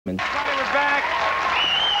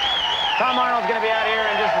Tom Arnold's going to be out here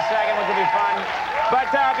in just a second, which will be fun. But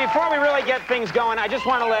before we really get things going, I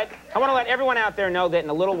want to let everyone out there know that in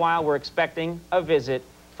a little while we're expecting a visit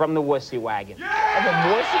from the Wussy Wagon. Yeah! The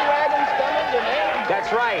Wussy Wagon's coming to me?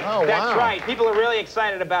 That's right. Oh, That's wow. right. People are really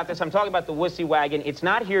excited about this. I'm talking about the Wussy Wagon. It's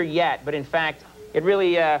not here yet, but in fact, it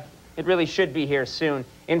really should be here soon.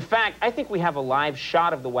 In fact, I think we have a live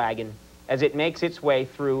shot of the wagon as it makes its way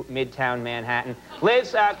through Midtown Manhattan.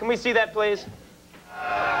 Liz, can we see that, please?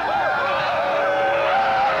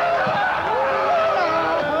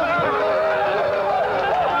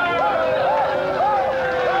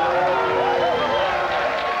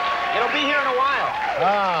 It'll be here in a while.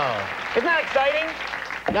 Oh. Isn't that exciting?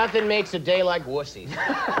 Nothing makes a day like wussies.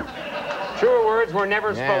 Truer words were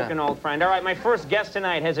never spoken, old friend. All right, my first guest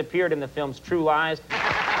tonight has appeared in the films True Lies.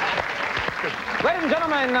 Ladies and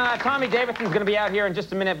gentlemen, Tommy Davidson's going to be out here in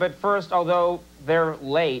just a minute, but first, although they're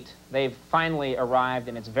late, they've finally arrived,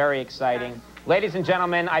 and it's very exciting. Ladies and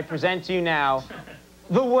gentlemen, I present to you now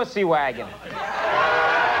the Wussy Wagon.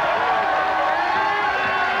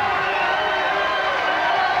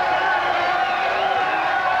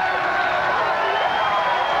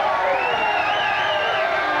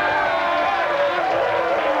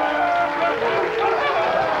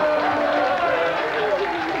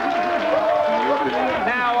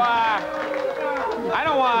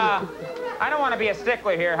 I don't want to be a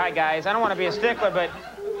stickler here. Hi, guys. I don't want to be a stickler,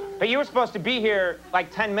 but you were supposed to be here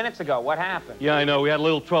like 10 minutes ago. What happened? Yeah, I know. We had a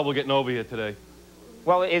little trouble getting over here today.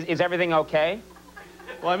 Well, is everything okay?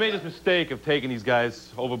 Well, I made this mistake of taking these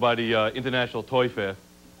guys over by the International Toy Fair.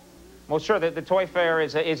 Well, sure. The Toy Fair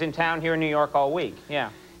is in town here in New York all week. Yeah.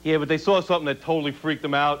 Yeah, but they saw something that totally freaked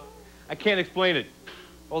them out. I can't explain it.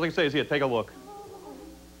 All I can say is, here, take a look.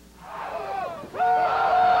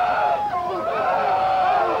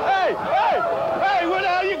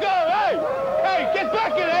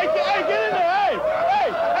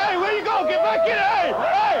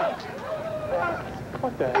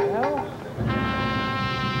 What the hell?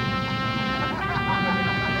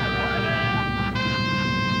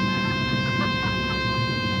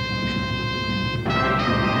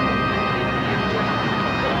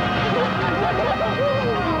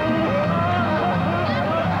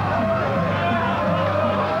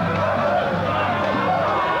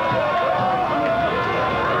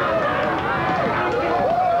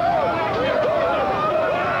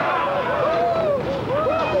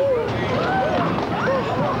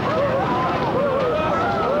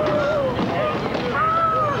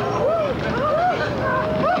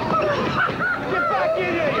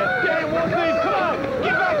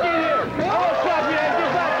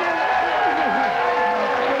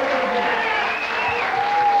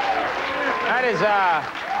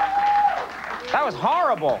 That was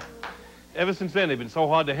horrible. Ever since then, they've been so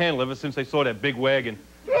hard to handle, ever since they saw that big wagon.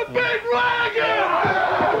 The big wagon!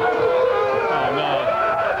 Oh, no.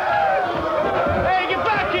 Hey, get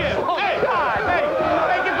back here! Oh, hey, God.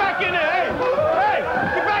 hey, get back in there! Hey,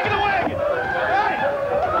 get back in the wagon! Hey!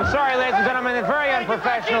 I'm sorry, ladies and gentlemen. It's very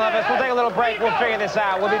unprofessional of us. We'll take a little break. We'll figure this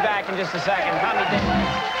out. We'll be back in just a second. Tommy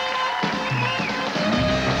Davidson.